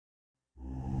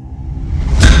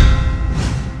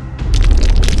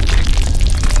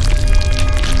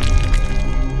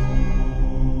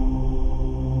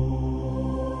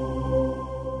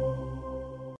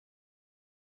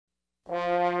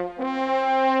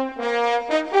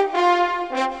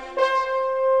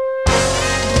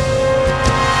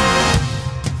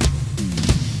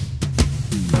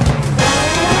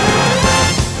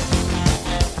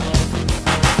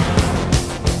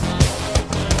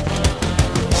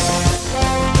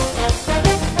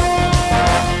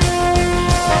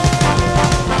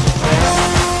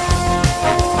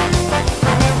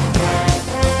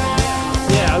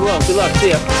See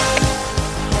ya.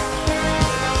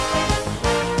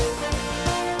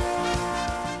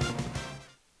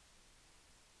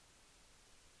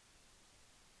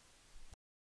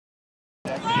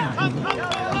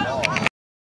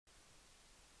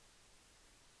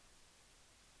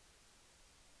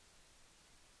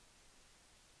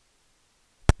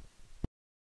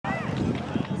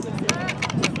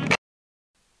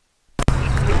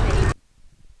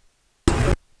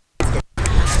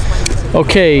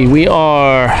 Okay, we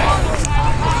are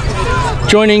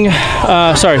joining,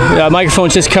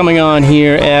 microphone's just coming on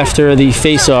here after the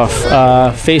face-off.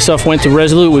 Face-off went to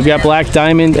Resolute. We've got Black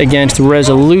Diamond against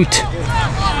Resolute.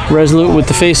 Resolute with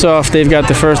the face-off. They've got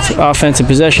the first offensive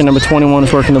possession. Number 21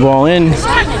 is working the ball in.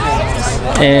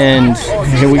 And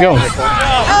here we go.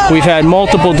 We've had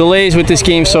multiple delays with this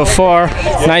game so far.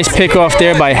 Nice pickoff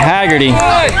there by Haggerty.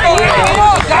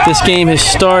 This game has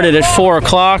started at 4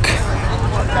 o'clock.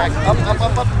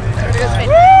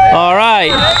 All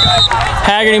right,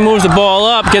 Haggerty moves the ball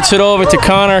up, gets it over to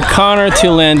Connor. Connor to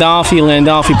Landolfi.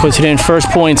 Landolfi puts it in. First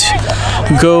points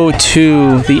go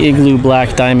to the Igloo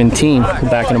Black Diamond team. We'll be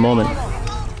back in a moment.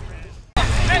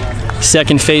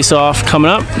 Second face-off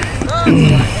coming up.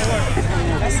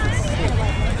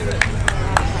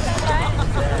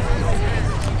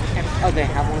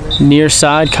 Near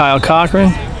side, Kyle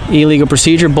Cochran. Illegal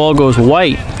procedure, ball goes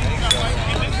white.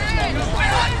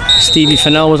 Stevie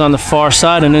Fennell was on the far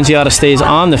side, and Nunziata stays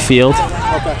on the field.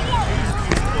 Okay.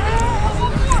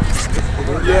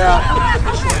 Yeah.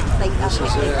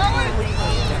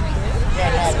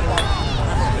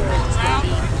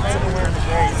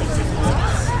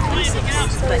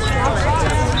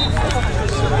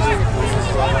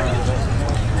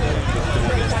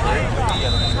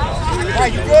 Are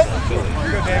you good?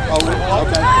 Oh,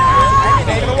 okay.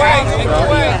 Take it away. Take it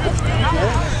away.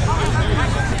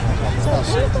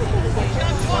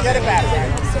 Get it back.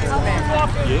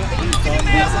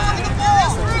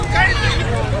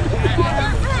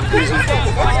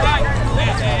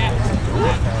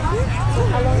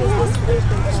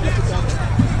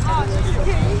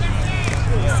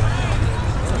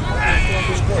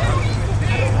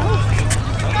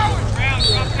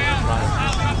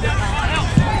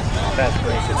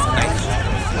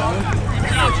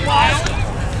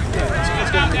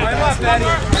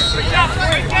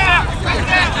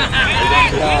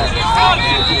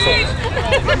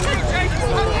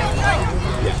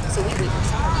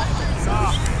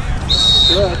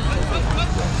 Good.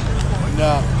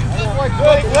 No.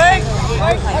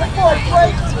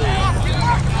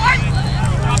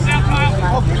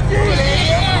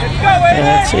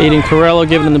 That's Aiden Corello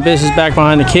giving him the business back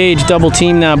behind the cage. Double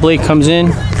team now. Blake comes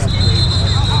in.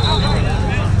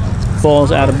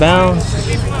 Ball's out of bounds.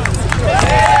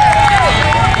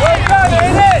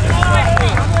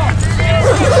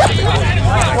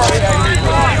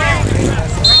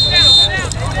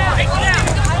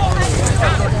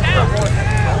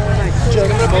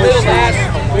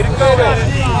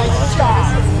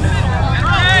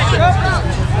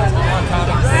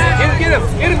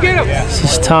 Get him. This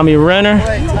is Tommy Renner.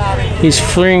 He's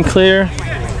free and clear.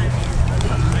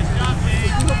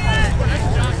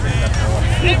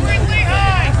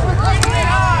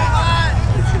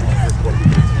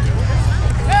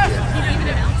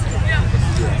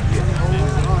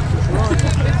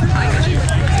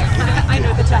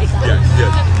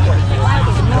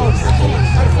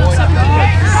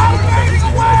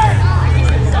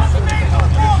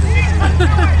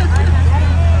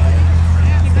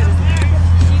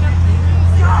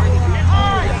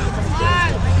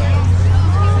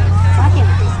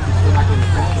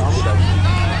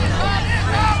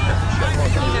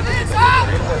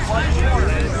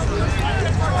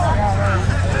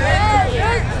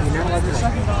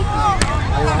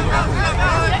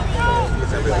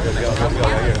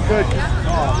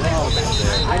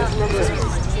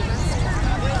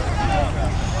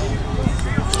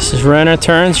 This is Renner,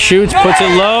 turns, shoots, puts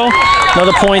it low.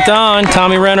 Another point on.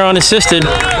 Tommy Renner unassisted.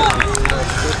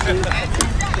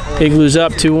 Igloo's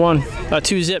up 2-1.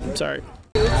 2-zip, sorry.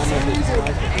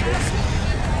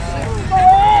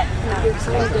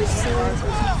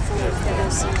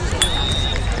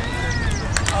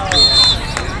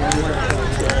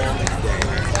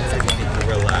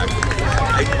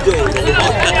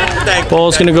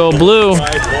 Ball's gonna go blue.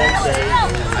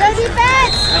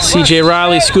 CJ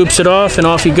Riley scoops it off and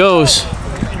off he goes.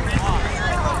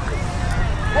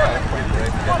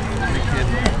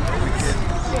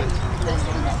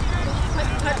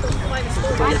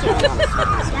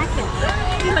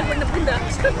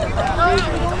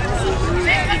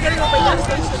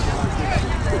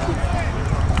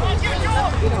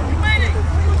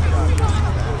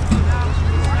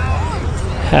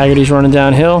 Haggerty's running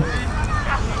downhill.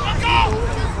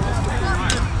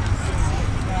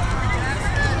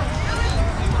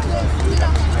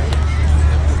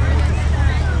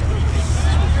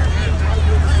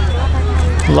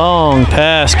 Long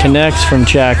pass connects from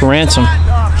Jack Ransom.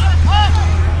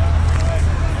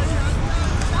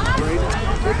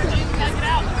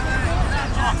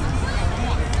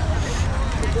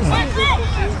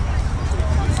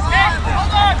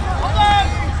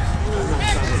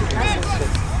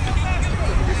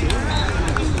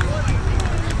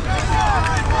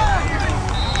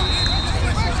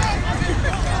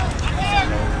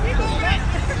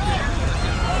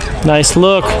 Nice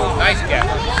look.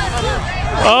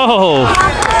 Oh,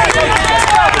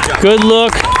 good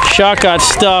look. Shot got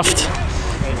stuffed.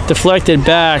 Deflected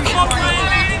back.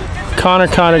 Connor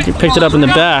picked it up in the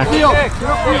back.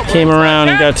 Came around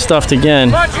and got stuffed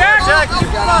again.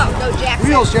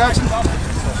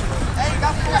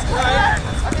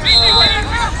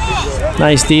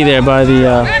 Nice D there by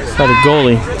the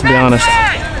goalie, to be honest.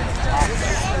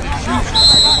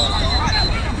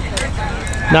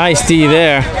 Nice D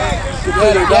there.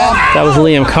 That was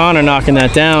Liam Connor knocking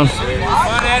that down.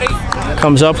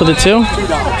 Comes up with it too.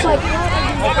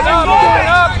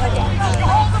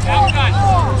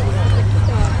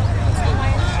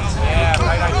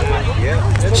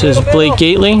 This is Blake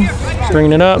Gately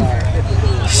bringing it up.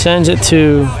 Sends it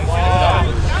to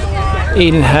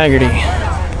Aiden Haggerty.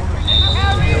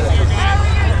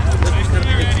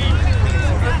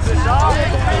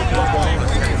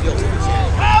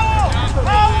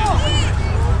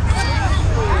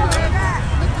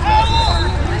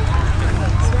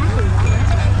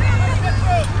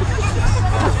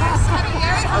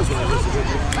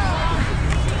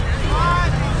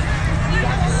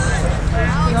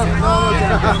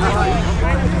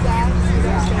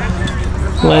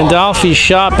 Landolfi's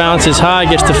shot bounces high,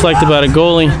 gets deflected by the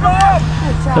goalie.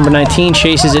 Number 19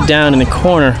 chases it down in the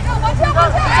corner.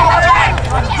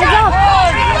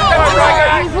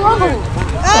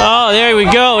 Oh, there we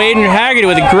go. Aiden Haggerty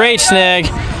with a great snag.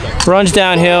 Runs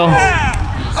downhill.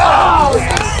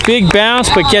 Big bounce,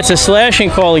 but gets a slashing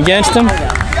call against him.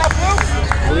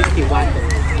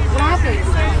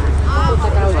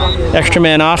 Extra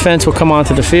man offense will come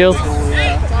onto the field.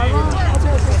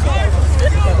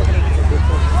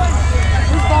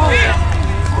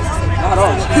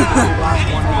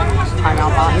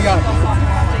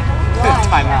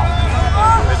 Timeout.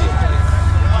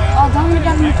 Oh, don't get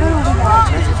that in the penalty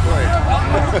box.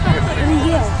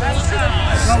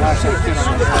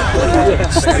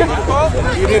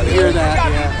 You didn't hear that,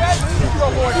 yeah.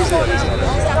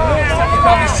 You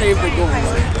probably saved the goal.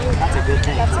 That's a good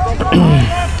thing.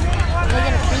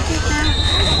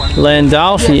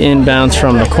 Landolfi inbounds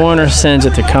from the corner, sends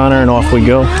it to Connor, and off we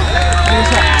go.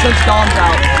 Since Dom's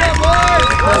out.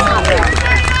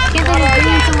 Can't they just bring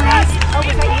in someone else?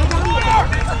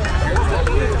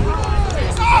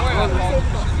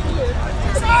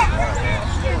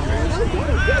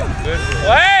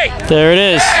 There it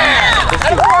is.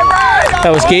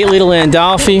 That was Gately to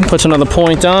Landolfi. Puts another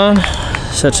point on.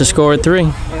 Sets the score at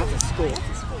 3.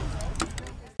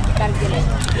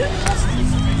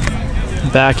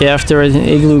 Back after an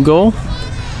Igloo goal.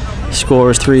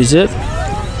 Score is 3-zip.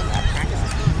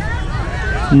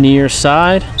 Near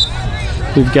side,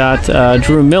 we've got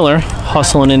Drew Miller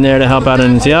hustling in there to help out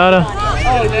Annunziata.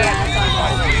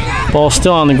 Ball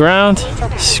still on the ground.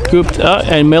 Scooped up,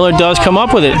 and Miller does come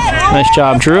up with it. Nice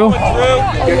job, Drew.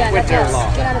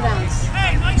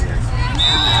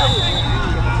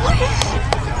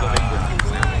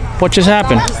 What just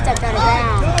happened? He stepped out of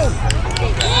bounds.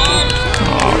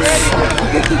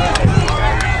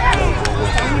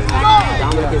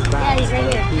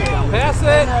 Pass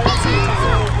it.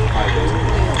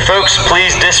 Folks,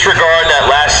 please disregard that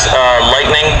last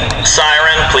lightning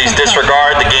siren. Please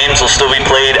disregard. The games will still be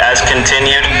played as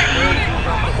continued.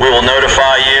 We will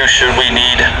notify you should we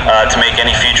need to make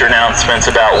any future announcements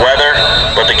about weather,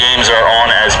 but the games are on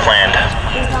as planned.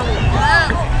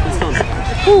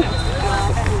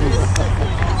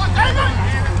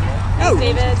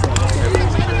 David.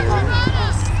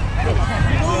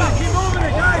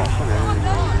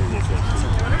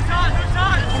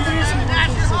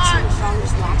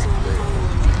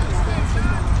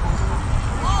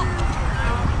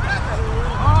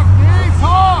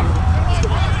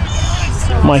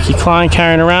 Mikey Klein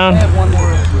carrying around.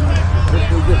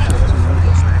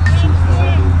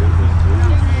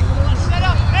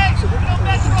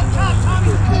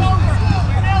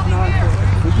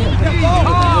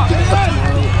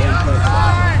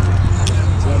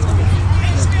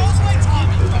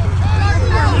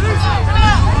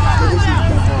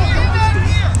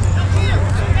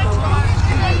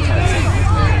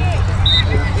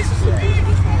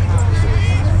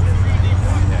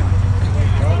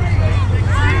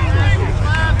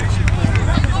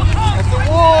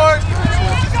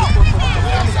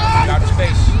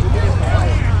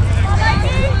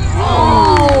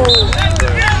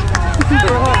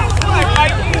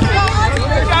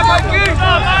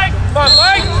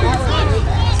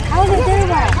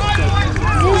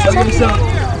 they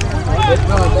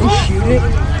shoot it,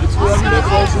 it's whoever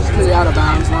closest to the out of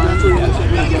bounds line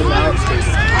goes out.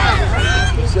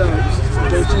 So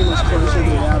their team is closer to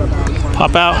the out of bounds line.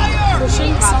 Pop out.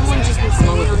 Someone just needs to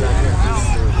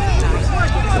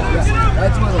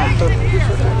That's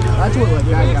what that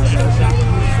guy does.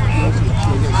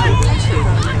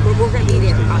 We're going to be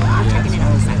there. I'm checking it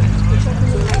out in a second.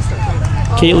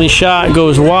 Caitlyn's shot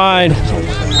goes wide.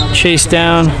 Chase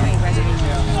down.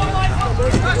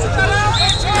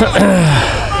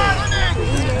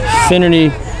 Finnerty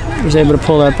was able to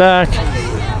pull that back.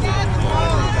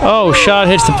 Oh, shot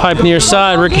hits the pipe near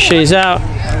side. Ricochets out.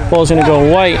 Ball's going to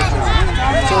go white.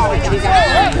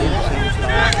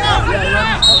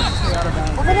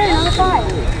 Over there, number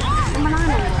 5.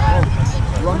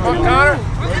 Number 9. Connor.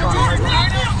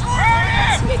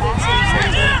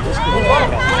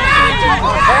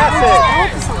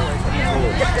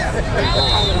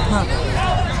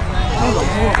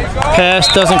 Pass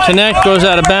doesn't connect, goes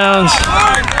out of bounds.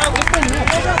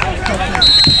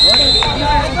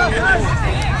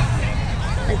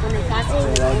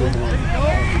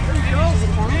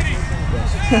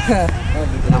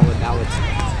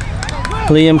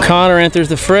 Liam Connor enters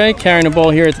the fray, carrying the ball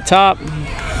here at the top.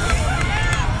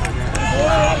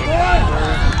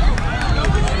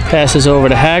 Passes over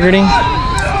to Haggerty.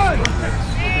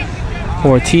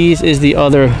 Ortiz is the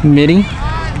other midi.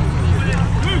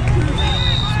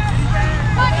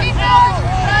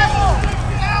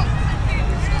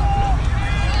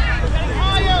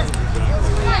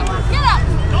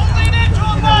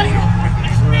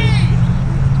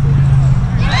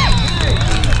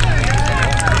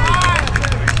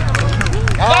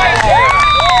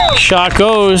 Shot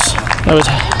goes. That was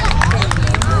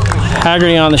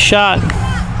Haggerty on the shot.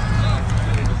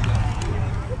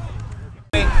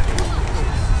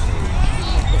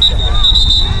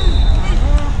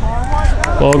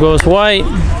 Ball goes white.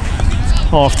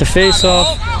 Off the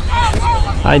face-off.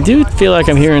 I do feel like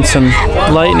I'm hearing some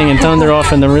lightning and thunder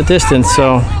off in the distance,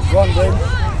 so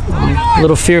I'm a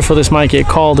little fearful this might get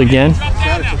called again.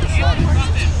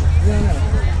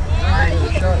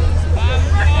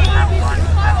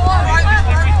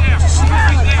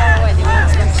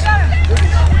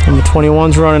 Number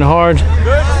 21's running hard.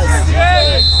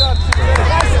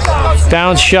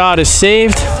 Bounce shot is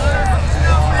saved.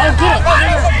 Oh, get it.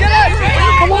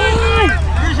 Come on.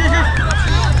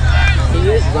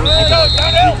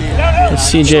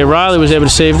 CJ Riley was able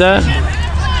to save that.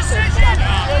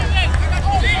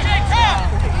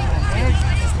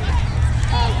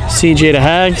 CJ to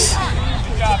Hags.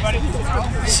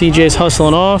 CJ's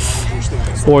hustling off.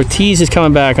 Ortiz is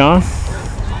coming back on.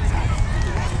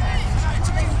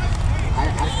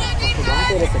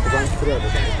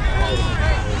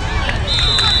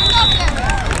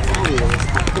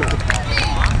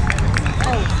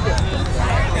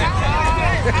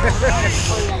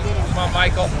 Come on,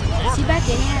 Michael. Is he back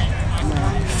in yet?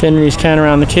 Finnery's count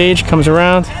around the cage, comes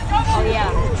around. Oh, yeah.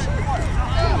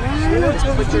 No. He's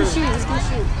going to shoot. He's going to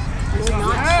shoot. No,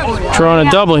 not. Drawing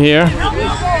a double here.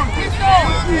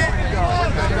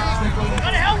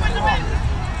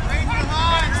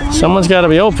 Someone's got to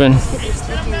be open.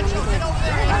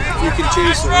 You can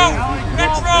chase it. One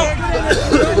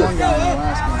guy in the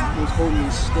last game, he was holding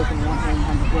his stick in one hand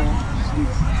on the ball. He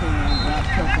turned around, back,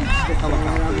 kept his stick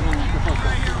around the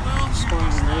hand, spun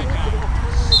the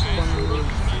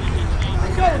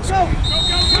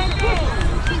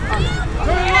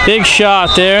Big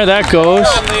shot there, that goes.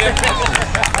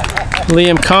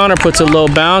 Liam Connor puts a low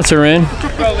bouncer in.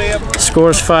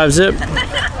 Scores 5-zip.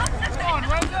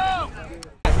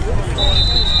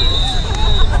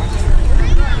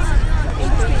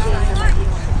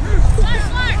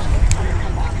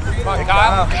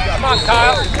 Come on,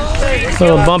 Kyle. A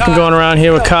little bumping going around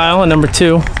here with Kyle at number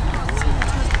 2.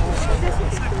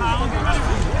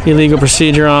 Illegal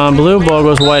procedure on blue. Ball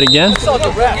goes white again. Who's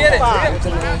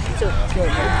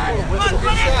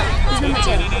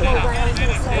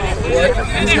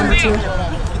number 2?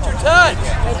 Touch.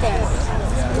 Right there.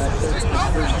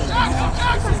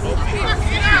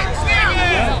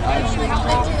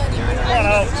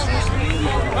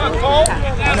 Come on, Cole. I know a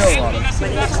lot of them.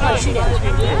 Perfect. I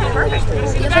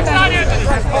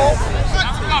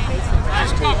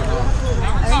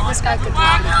think this guy could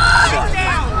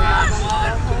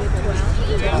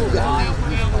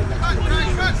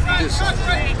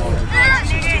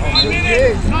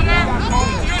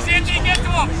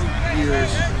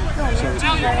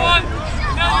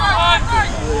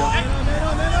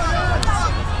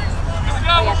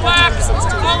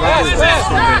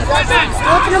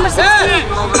Look at number 16.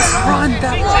 Run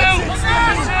that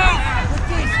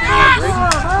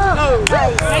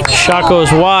Shot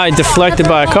goes wide, deflected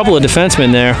by a couple of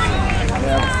defensemen there.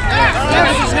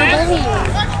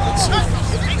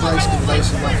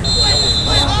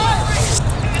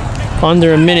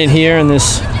 Under a minute here in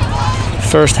this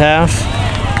first half.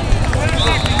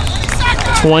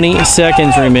 20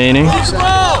 seconds remaining.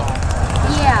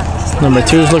 Number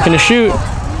 2 is looking to shoot.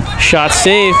 Shot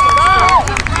saved.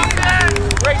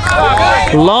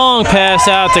 Long pass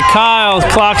out to Kyle.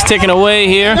 Clock's ticking away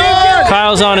here.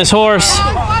 Kyle's on his horse.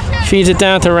 Feeds it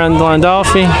down to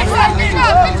Landolfi.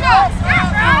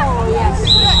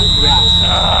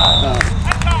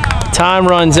 Time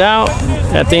runs out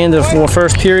at the end of the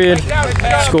first period.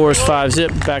 Scores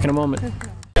 5-zip. Back in a moment.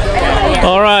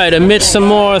 All right, amidst some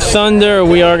more thunder,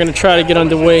 we are going to try to get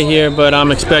underway here, but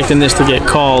I'm expecting this to get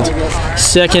called.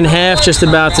 Second half just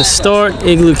about to start.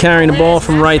 Igloo carrying the ball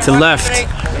from right to left.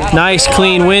 Nice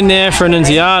clean win there for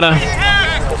Nunziata.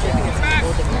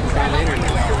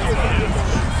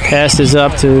 Pass is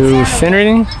up to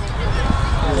Finnerty. He's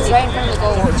right in front of the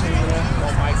goal.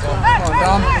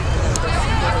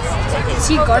 Does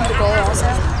he guard the goal also?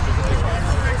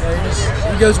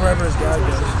 Yeah, he goes wherever his guy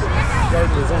goes. Guard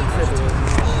was on 15.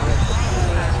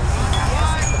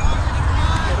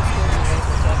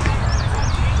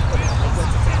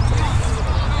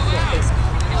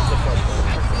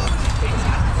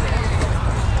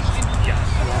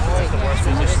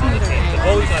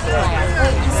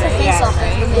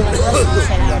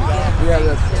 Yeah,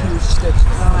 the 2 sticks.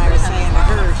 Well, I was saying to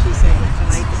her, she said,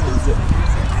 tonight,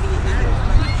 how do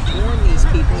you warn these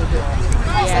people that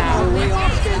we're way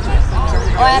off schedule?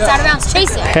 Oh, that's out of bounds.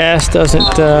 Chase it. Pass doesn't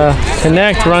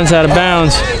connect, runs out of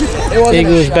bounds.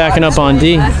 Igloo is backing up on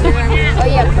D. Oh,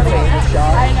 yeah,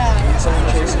 perfect. Someone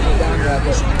chasing him down there.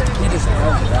 He doesn't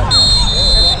know that.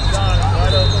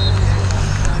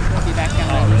 I'll be back down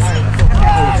there.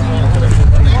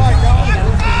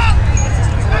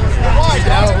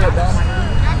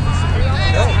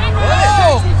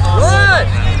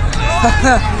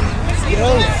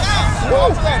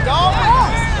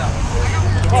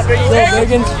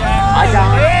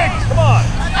 What?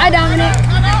 I dominate.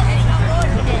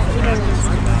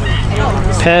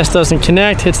 Pass doesn't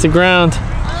connect, hits the ground.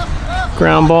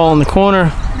 Ground ball in the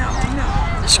corner.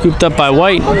 Scooped up by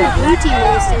White. Blue team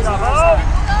always stays in first.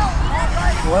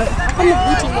 What? How come the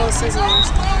blue team always stays in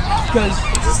first? Because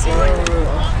there were 3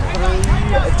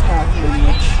 attackmen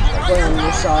which play on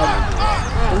your side.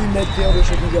 3 midfielders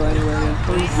who can go anywhere, and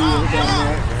 3 viewers down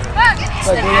there.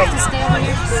 So they have to stay over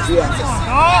here? Yeah.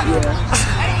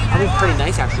 I think pretty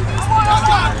nice, actually.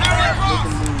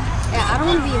 Yeah, I don't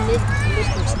want to be a mid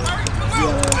person.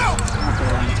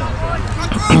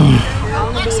 I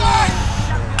want to be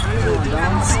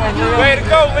defense. Way to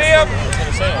go, Liam!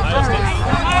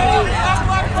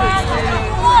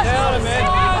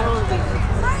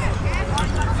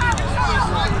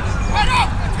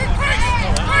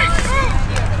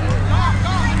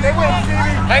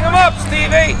 Hang him up,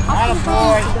 Stevie! How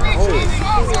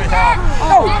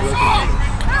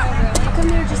come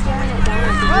they're just throwing it down?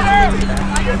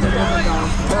 Yeah, look at that.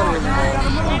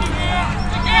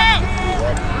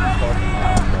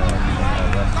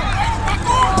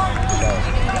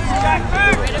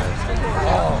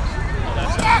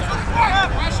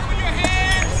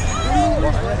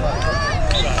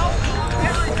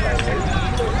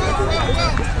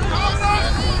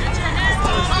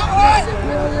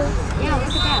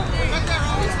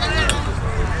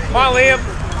 Come on, Liam.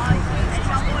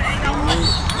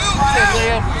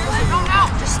 Liam.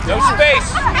 No space.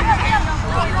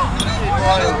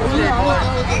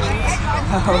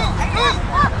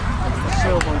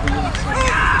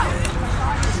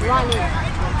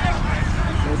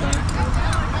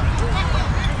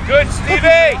 Good,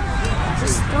 Stevie.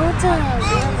 Just throw it to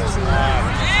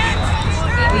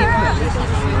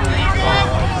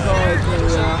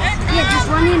yeah, just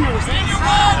run in there.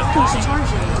 Please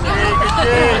charge it.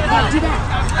 Yeah, do that.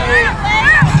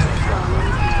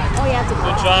 Oh, you have to go.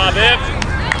 Good job, Ip.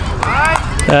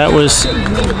 That was,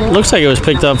 looks like it was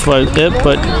picked up by Ip,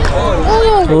 but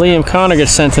Liam Connor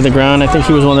gets sent to the ground. I think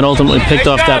he was one that ultimately picked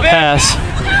off that pass.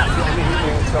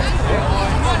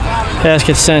 Pass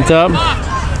gets sent up.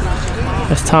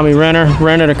 That's Tommy Renner.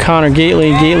 Renner to Connor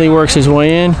Gately. Gately works his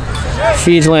way in.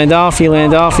 Feeds Landolfi.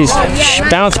 Landolfi's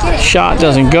bounce shot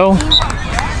doesn't go.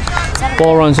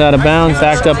 Ball runs out of bounds.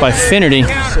 Backed up by Finnerty.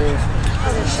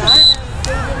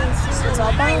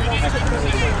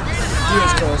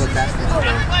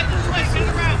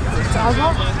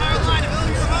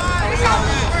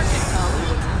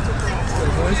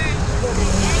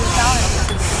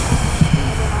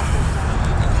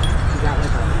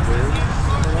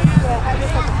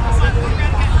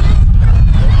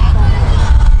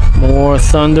 more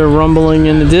thunder rumbling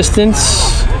in the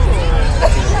distance.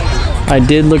 I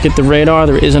did look at the radar.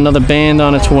 There is another band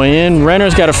on its way in.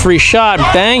 Renner's got a free shot.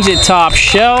 Bangs it top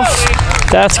shelf.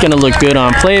 That's going to look good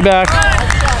on playback.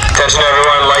 Attention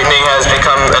everyone, lightning has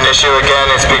become an issue again.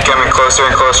 It's becoming closer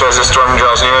and closer as the storm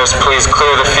draws near us. Please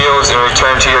clear the fields and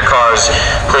return to your cars.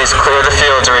 Please clear the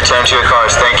fields and return to your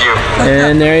cars. Thank you.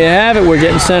 And there you have it. We're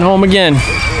getting sent home again.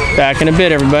 Back in a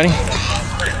bit, everybody.